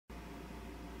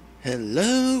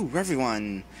Hello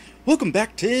everyone! Welcome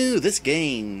back to this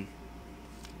game!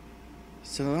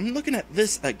 So I'm looking at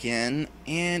this again,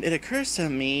 and it occurs to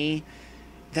me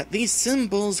that these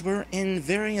symbols were in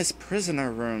various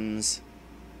prisoner rooms.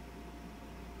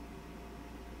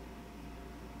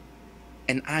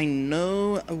 And I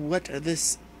know what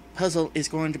this puzzle is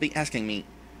going to be asking me.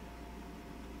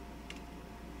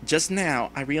 Just now,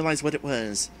 I realized what it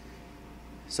was.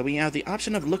 So we have the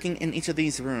option of looking in each of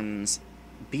these rooms.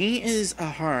 B is a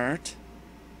heart.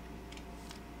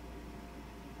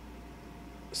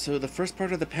 So the first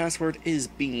part of the password is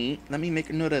B. Let me make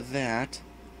a note of that.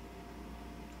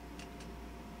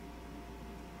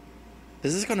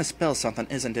 This is going to spell something,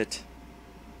 isn't it?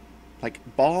 Like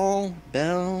ball,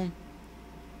 bell.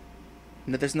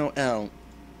 No, there's no L.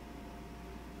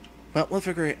 Well, we'll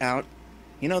figure it out.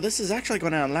 You know, this is actually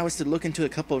going to allow us to look into a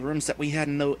couple of rooms that we had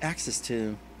no access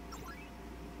to.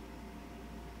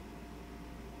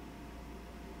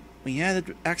 We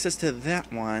had access to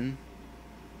that one.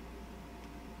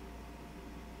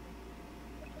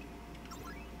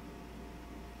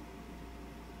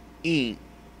 E.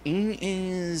 E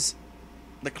is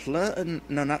the club.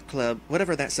 No, not club.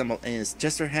 Whatever that symbol is.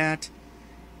 Jester hat.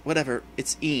 Whatever.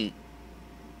 It's E.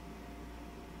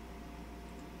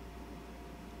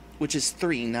 Which is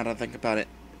 3, now that I think about it.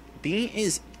 B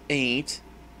is 8.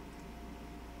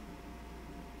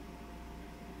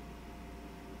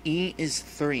 E is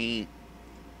 3.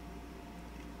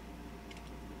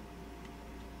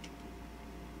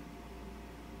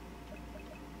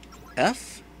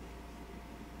 F?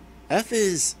 F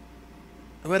is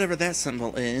whatever that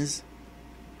symbol is.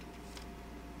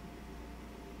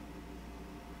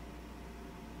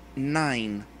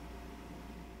 9.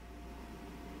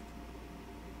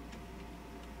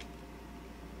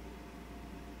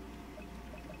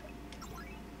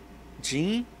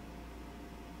 G?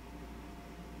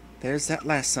 There's that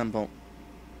last symbol.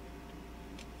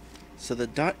 So the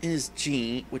dot is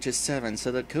G, which is 7.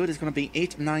 So the code is going to be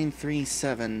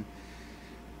 8937.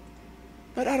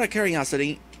 But out of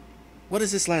curiosity, what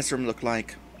does this last room look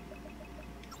like?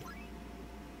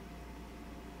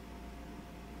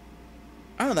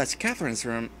 Oh, that's Catherine's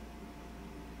room.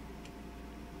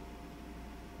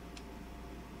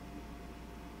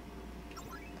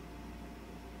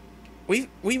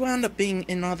 We wound up being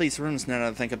in all these rooms now that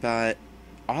I think about it.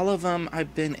 All of them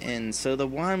I've been in, so the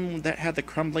one that had the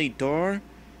crumbly door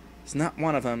is not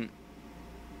one of them.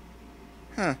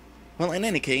 Huh. Well, in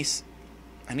any case,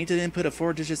 I need to input a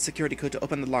 4-digit security code to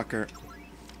open the locker.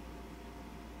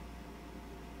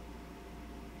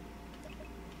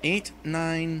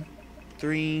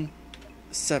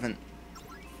 8937.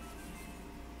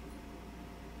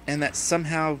 And that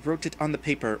somehow wrote it on the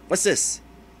paper. What's this?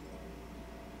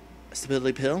 A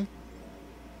stability pill?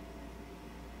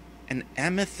 An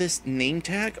amethyst name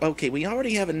tag? Okay, we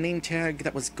already have a name tag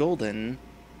that was golden.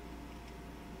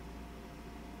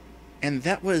 And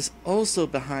that was also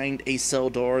behind a cell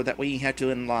door that we had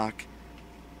to unlock.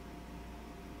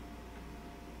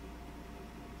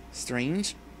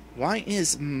 Strange. Why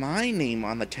is my name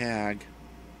on the tag?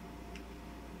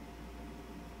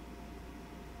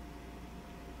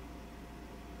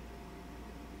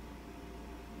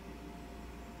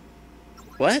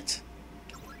 What?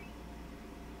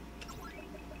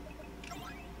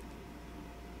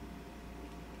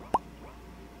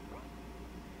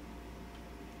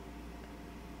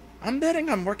 I'm betting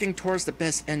I'm working towards the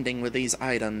best ending with these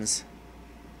items.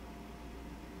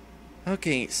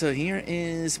 Okay, so here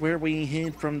is where we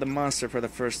hid from the monster for the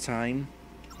first time.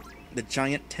 The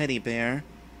giant teddy bear.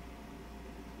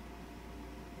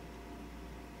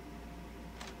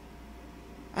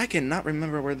 I cannot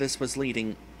remember where this was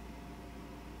leading.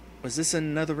 Was this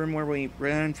another room where we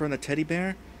ran from the teddy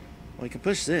bear? Well, we can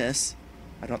push this.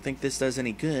 I don't think this does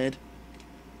any good.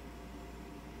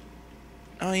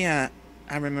 Oh yeah,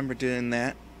 I remember doing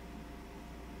that.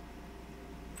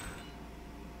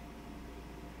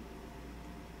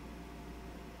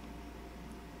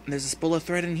 And there's a spool of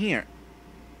thread in here.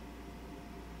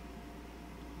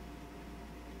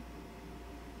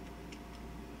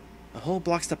 A hole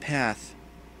blocks the path.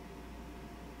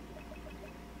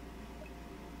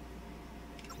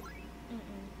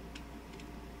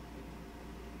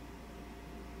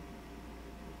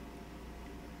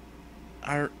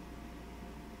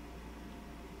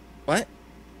 What?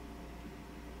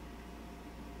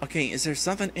 Okay, is there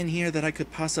something in here that I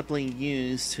could possibly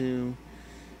use to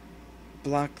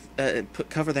block,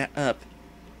 cover that up?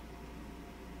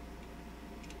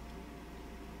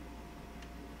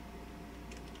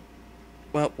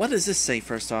 Well, what does this say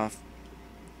first off?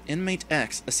 Inmate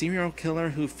X, a serial killer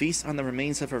who feasts on the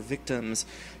remains of her victims.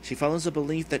 She follows a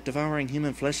belief that devouring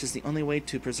human flesh is the only way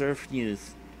to preserve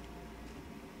youth.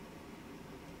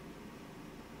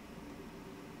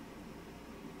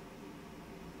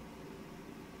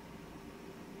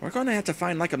 We're going to have to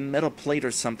find like a metal plate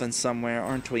or something somewhere,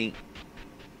 aren't we?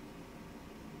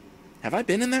 Have I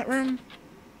been in that room?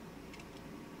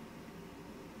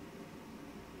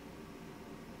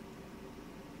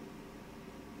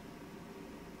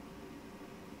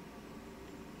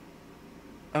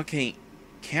 Okay,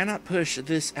 cannot push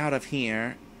this out of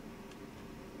here.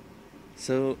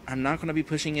 So I'm not going to be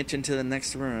pushing it into the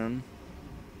next room.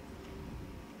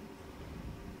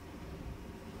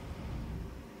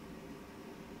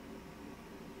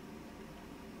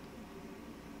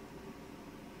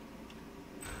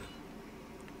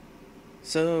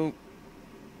 So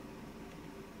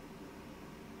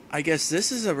I guess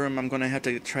this is a room I'm going to have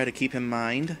to try to keep in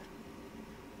mind.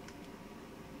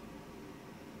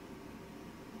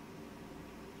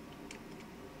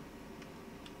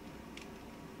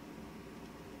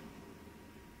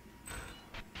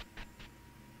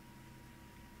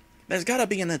 There's gotta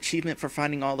be an achievement for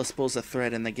finding all the spools of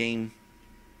thread in the game.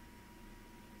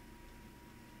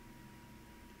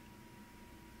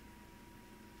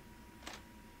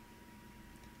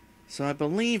 So I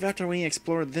believe after we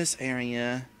explored this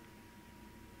area,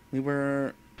 we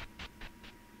were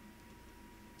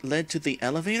led to the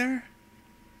elevator?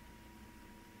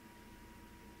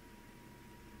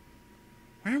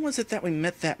 Where was it that we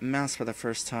met that mouse for the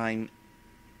first time?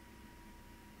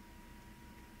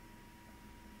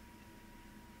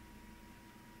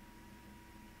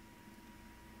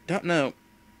 Don't know.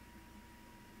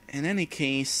 In any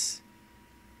case,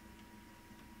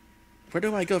 where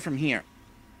do I go from here?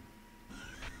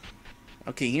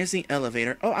 Okay, here's the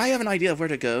elevator. Oh, I have an idea of where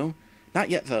to go. Not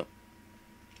yet, though.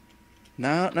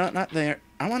 No, not there.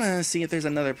 I want to see if there's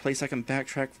another place I can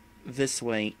backtrack this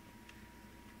way.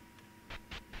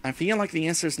 I feel like the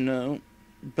answer is no,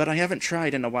 but I haven't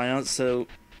tried in a while, so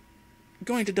I'm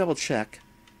going to double check.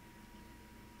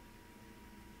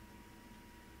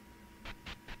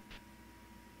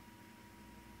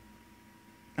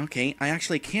 Okay, I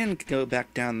actually can go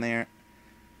back down there.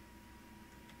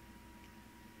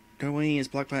 Doorway is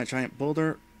blocked by a giant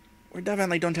boulder. We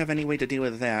definitely don't have any way to deal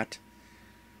with that.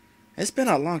 It's been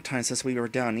a long time since we were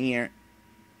down here.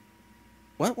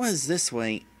 What was this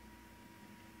way?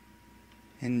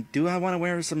 And do I want to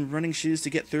wear some running shoes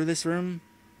to get through this room?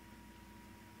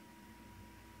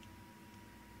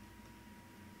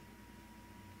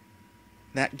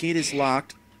 That gate is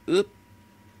locked. Oop.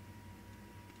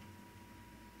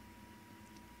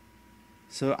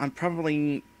 So I'm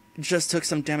probably just took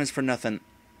some damage for nothing.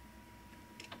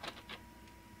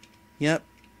 Yep.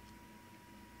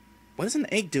 What is an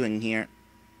egg doing here?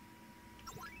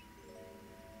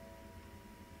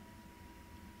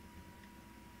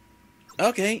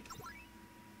 Okay.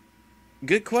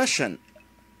 Good question.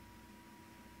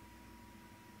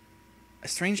 A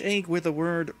strange egg with the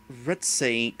word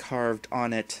Retse carved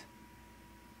on it.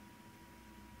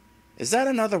 Is that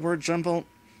another word jumble?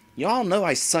 Y'all know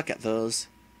I suck at those.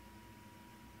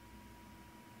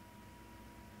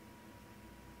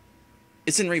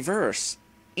 It's in reverse.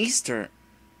 Easter.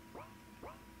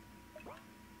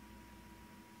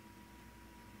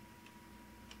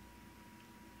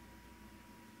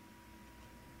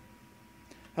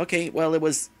 Okay, well, it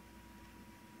was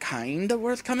kinda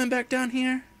worth coming back down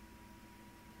here.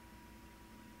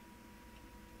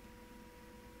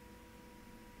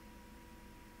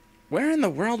 Where in the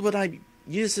world would I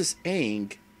use this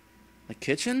egg? The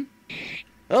kitchen?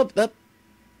 Oh,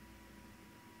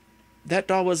 that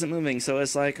doll wasn't moving, so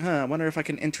it's like, I wonder if I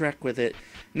can interact with it.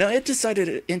 No, it decided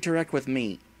to interact with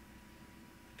me.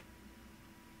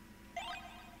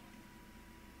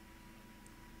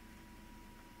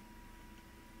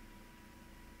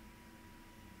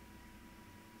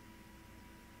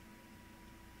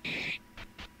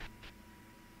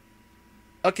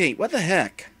 Okay, what the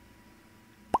heck?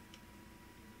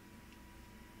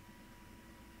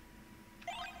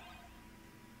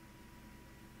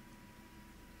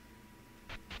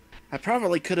 I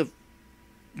probably could have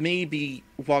maybe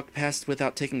walked past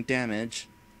without taking damage.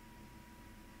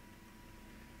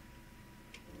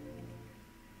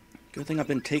 Good thing I've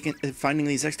been finding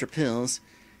these extra pills.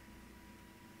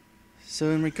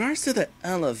 So in regards to the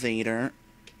elevator...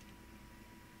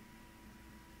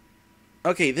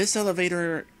 Okay, this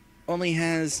elevator only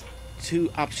has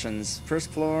two options. First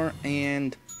floor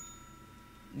and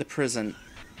the prison.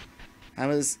 I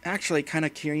was actually kind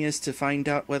of curious to find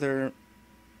out whether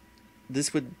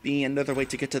this would be another way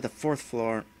to get to the fourth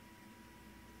floor.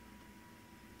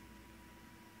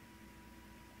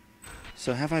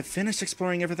 So have I finished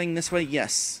exploring everything this way?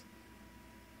 Yes.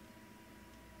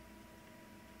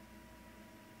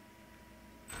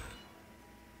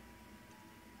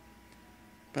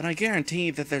 But I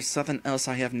guarantee that there's something else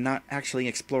I have not actually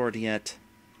explored yet.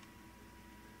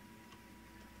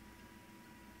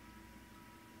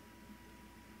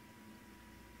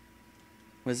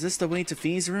 Was this the way to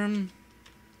Fee's room?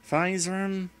 Fi's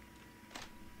room?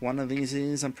 One of these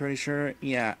is, I'm pretty sure.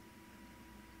 Yeah.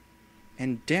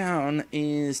 And down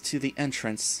is to the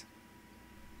entrance.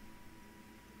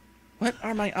 What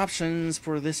are my options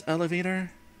for this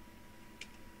elevator?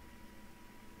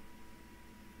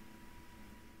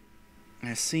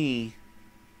 I see.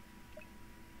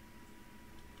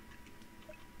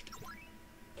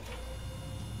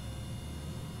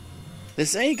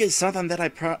 This egg is something that I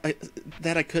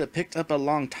could have picked up a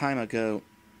long time ago.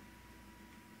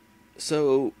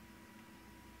 So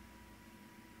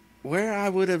where I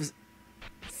would have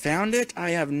found it,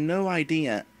 I have no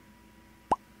idea.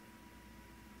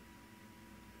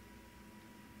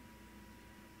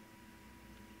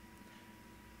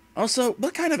 Also,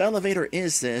 what kind of elevator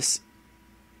is this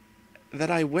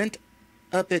that I went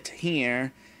up it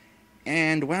here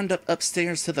and wound up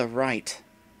upstairs to the right?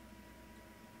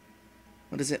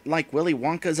 What is it, like Willy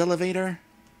Wonka's elevator?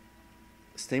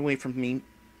 Stay away from me.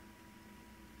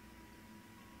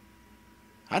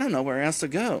 I don't know where else to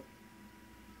go.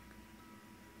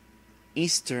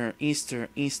 Easter, Easter,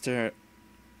 Easter.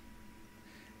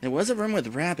 There was a room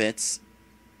with rabbits.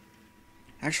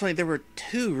 Actually, there were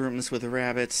 2 rooms with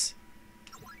rabbits.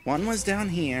 One was down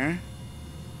here.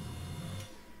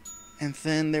 And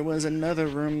then there was another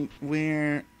room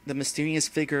where the mysterious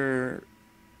figure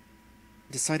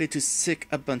decided to sick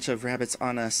a bunch of rabbits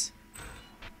on us.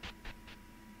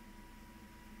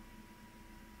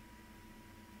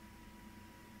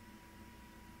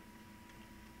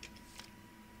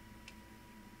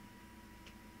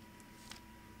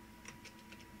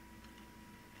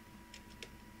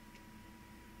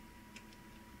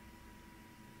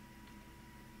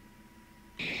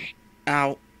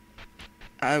 Ow.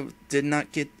 I did not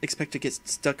expect to get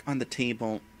stuck on the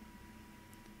table.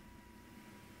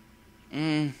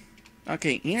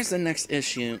 Okay, here's the next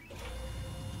issue.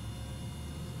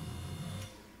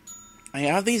 I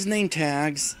have these name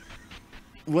tags.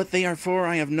 What they are for,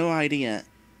 I have no idea.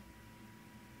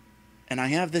 And I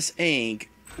have this egg,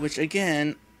 which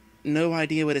again, no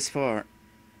idea what it's for.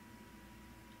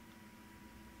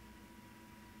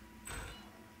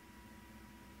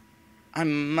 I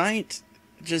might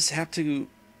just have to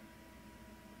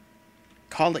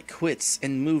call it quits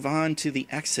and move on to the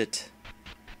exit.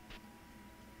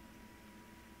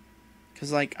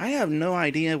 Because, like, I have no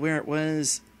idea where it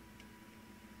was.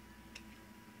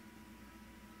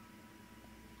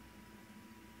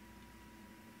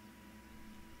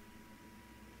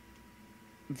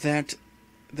 That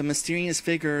the mysterious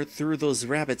figure threw those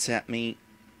rabbits at me.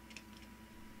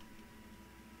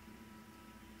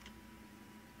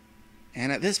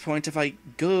 And at this point, if I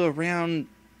go around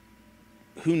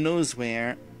who knows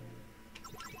where,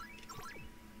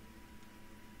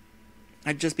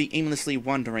 I'd just be aimlessly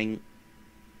wandering.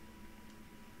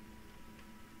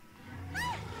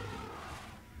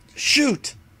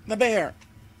 Shoot! The bear!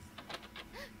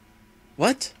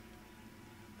 What?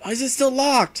 Why is it still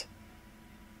locked?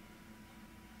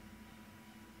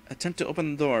 Attempt to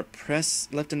open the door. Press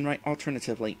left and right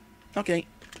alternatively. Okay.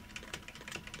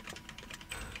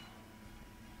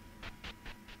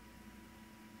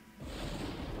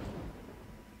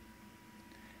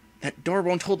 That door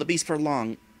won't hold the beast for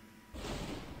long.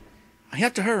 I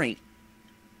have to hurry.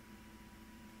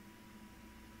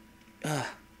 Ugh.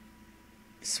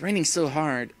 It's raining so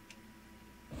hard.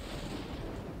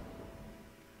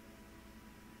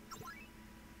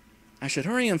 I should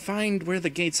hurry and find where the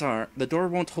gates are. The door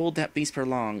won't hold that beast for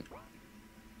long.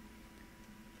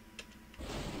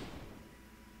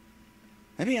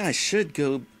 Maybe I should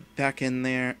go back in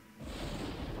there.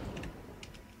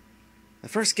 The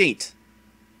first gate.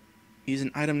 Use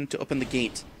an item to open the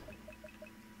gate.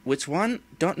 Which one?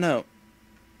 Don't know.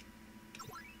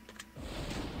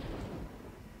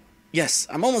 Yes,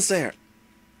 I'm almost there.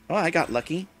 Oh, I got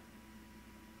lucky.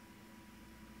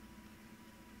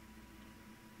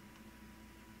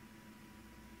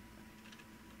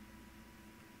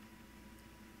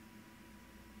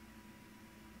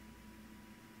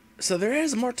 So there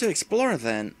is more to explore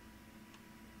then.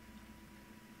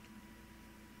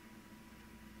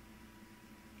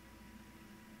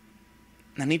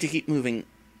 I need to keep moving.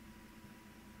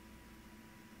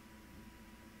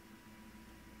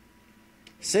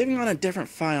 Saving on a different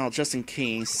file just in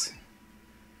case.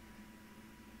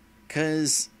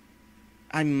 'Cause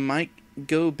I might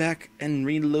go back and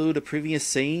reload a previous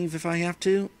save if I have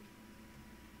to.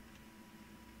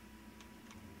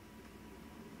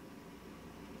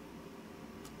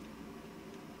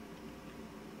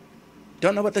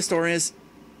 Don't know what this door is.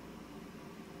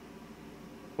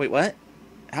 Wait, what?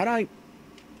 How'd I...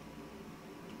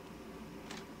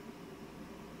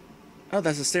 Oh,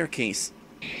 that's a staircase.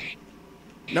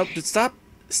 Nope, stop.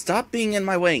 Stop being in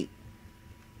my way.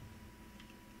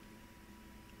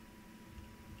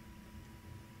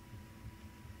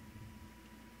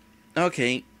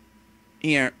 Okay.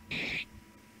 Here.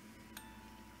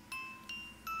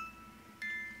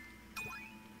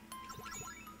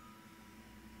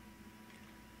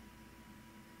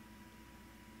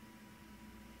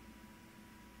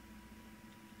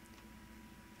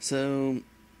 So,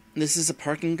 this is a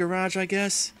parking garage, I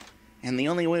guess? And the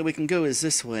only way we can go is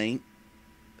this way.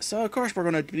 So, of course, we're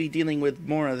going to be dealing with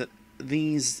more of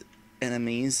these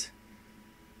enemies.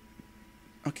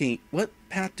 Okay, what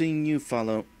path do you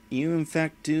follow? You, in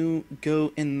fact, do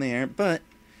go in there, but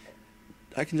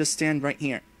I can just stand right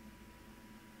here.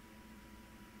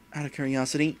 Out of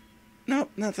curiosity.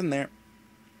 Nope, nothing there.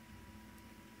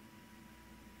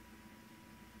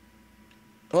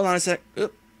 Hold on a sec.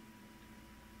 Oop.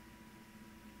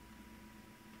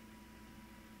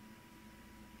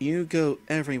 You go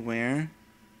everywhere.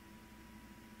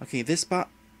 Okay, this spot...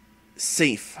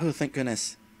 Safe. Oh, thank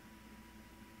goodness.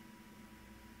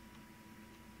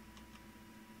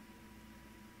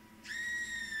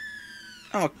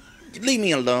 Oh, leave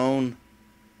me alone.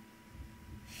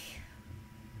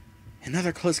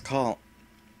 Another close call.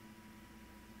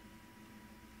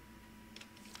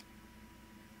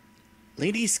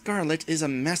 Lady Scarlet is a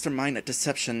mastermind at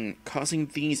deception, causing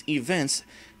these events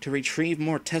to retrieve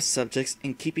more test subjects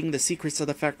and keeping the secrets of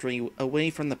the factory away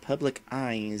from the public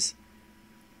eyes.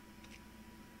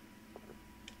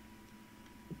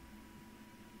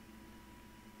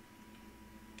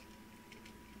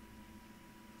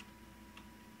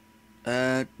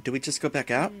 Do we just go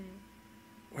back out?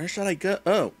 Where should I go?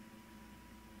 Oh.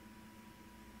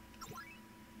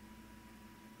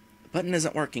 The button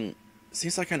isn't working.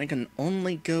 Seems like I can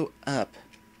only go up.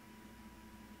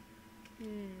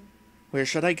 Where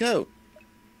should I go?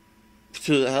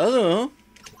 Hello?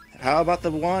 How about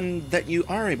the one that you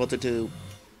are able to do?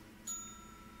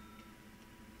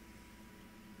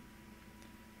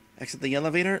 Exit the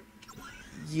elevator?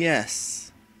 Yes.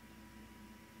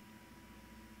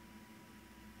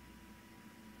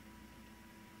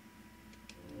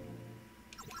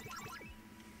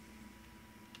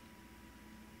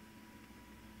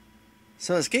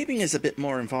 So escaping is a bit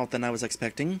more involved than I was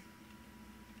expecting.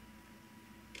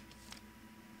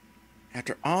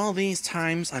 After all these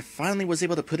times, I finally was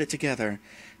able to put it together.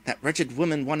 That wretched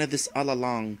woman wanted this all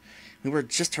along. We were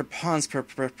just her pawns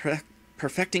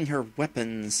perfecting her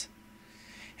weapons.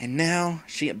 And now,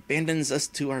 she abandons us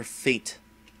to our fate.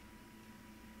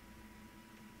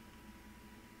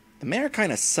 The mayor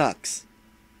kinda sucks.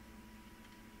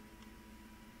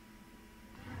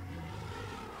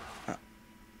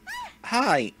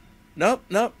 Hi. Nope,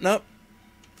 nope, nope.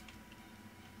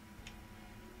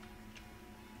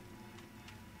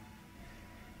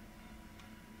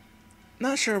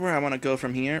 Not sure where I want to go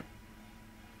from here.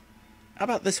 How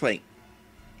about this way?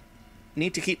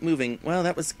 Need to keep moving. Well,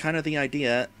 that was kind of the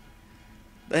idea.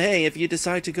 But hey, if you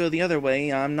decide to go the other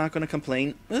way, I'm not going to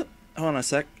complain. Oop, hold on a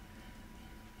sec.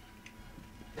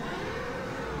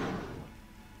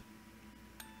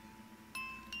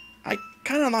 I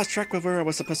kind of lost track of where I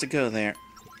was supposed to go there.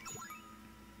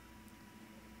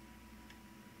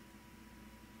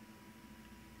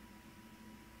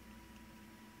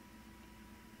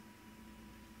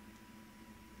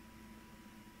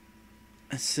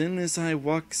 As soon as I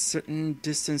walk a certain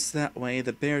distance that way,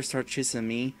 the bears start chasing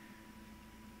me.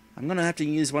 I'm gonna have to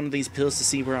use one of these pills to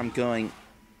see where I'm going.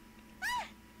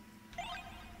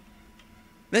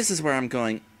 This is where I'm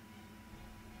going.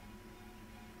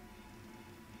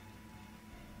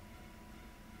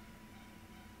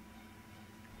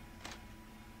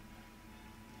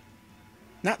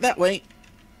 Not that way.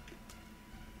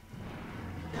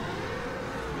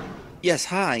 Yes,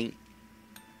 hi.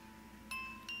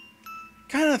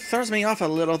 Kind of throws me off a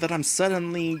little that I'm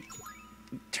suddenly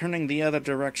turning the other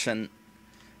direction.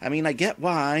 I mean, I get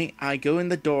why. I go in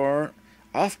the door.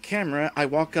 Off camera, I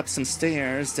walk up some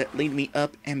stairs that lead me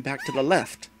up and back to the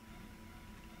left.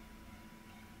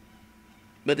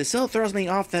 But it still throws me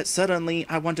off that suddenly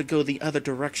I want to go the other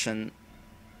direction.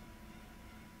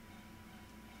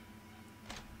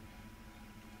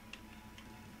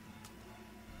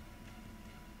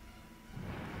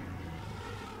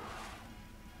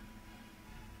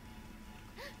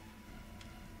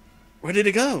 Where did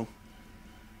it go?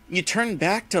 You turned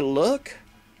back to look?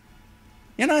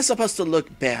 You're not supposed to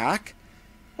look back.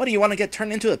 What, do you want to get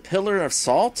turned into a pillar of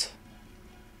salt?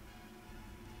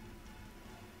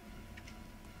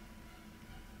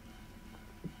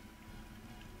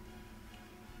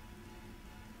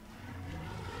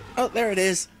 Oh, there it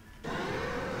is.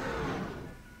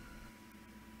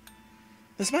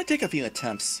 This might take a few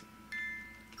attempts.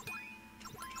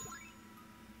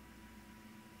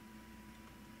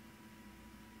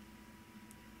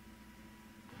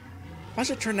 Why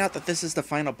should it turn out that this is the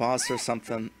final boss or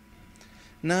something?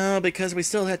 No, because we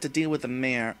still had to deal with the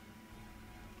mayor.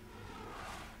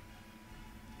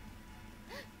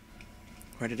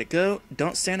 Where did it go?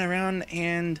 Don't stand around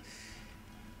and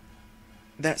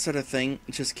that sort of thing.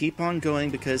 Just keep on going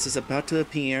because it's about to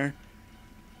appear.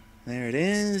 There it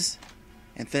is.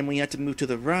 And then we have to move to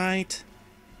the right.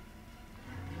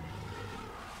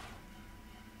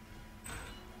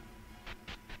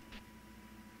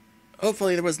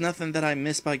 Hopefully there was nothing that I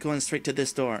missed by going straight to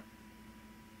this door.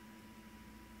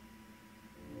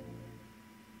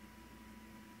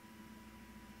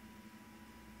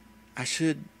 I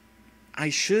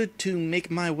should to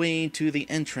make my way to the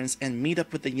entrance and meet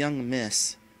up with the young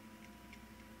miss.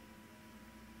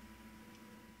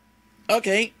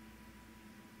 Okay.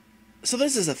 So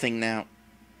this is a thing now.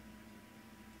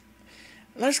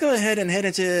 Let's go ahead and head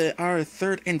into our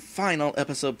third and final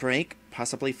episode break.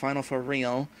 Possibly final for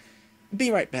real. Be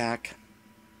right back.